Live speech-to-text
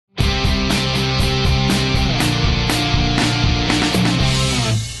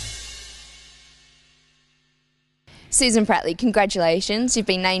Susan Pratley, congratulations. You've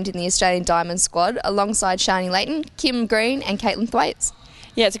been named in the Australian Diamond squad alongside Shani Layton, Kim Green and Caitlin Thwaites.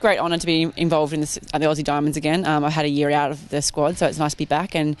 Yeah, it's a great honour to be involved in the Aussie Diamonds again. I've had a year out of the squad, so it's nice to be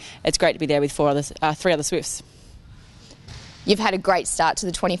back, and it's great to be there with three other Swifts. You've had a great start to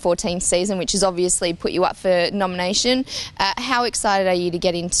the 2014 season, which has obviously put you up for nomination. How excited are you to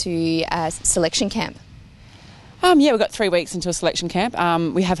get into selection camp? Yeah, we've got 3 weeks until selection camp.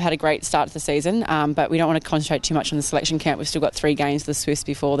 We have had a great start to the season, but we don't want to concentrate too much on the selection camp. We've still got 3 games for the Swifts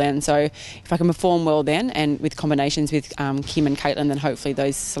before then, so if I can perform well then, and with combinations with Kim and Caitlin, then hopefully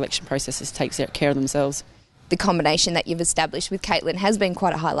those selection processes take care of themselves. The combination that you've established with Caitlin has been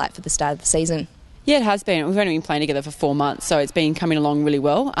quite a highlight for the start of the season. Yeah, it has been. We've only been playing together for 4 months, so it's been coming along really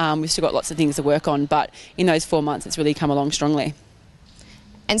well. We've still got lots of things to work on, but in those 4 months it's really come along strongly.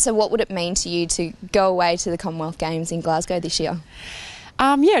 And so what would it mean to you to go away to the Commonwealth Games in Glasgow this year?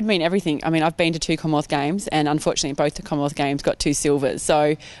 Yeah, it'd mean everything. I mean, I've been to 2 Commonwealth Games, and unfortunately both the Commonwealth Games got 2 silvers.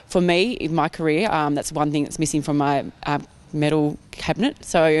 So for me, in my career, that's one thing that's missing from my medal cabinet.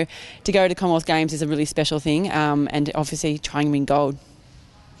 So to go to Commonwealth Games is a really special thing, and obviously trying to win gold.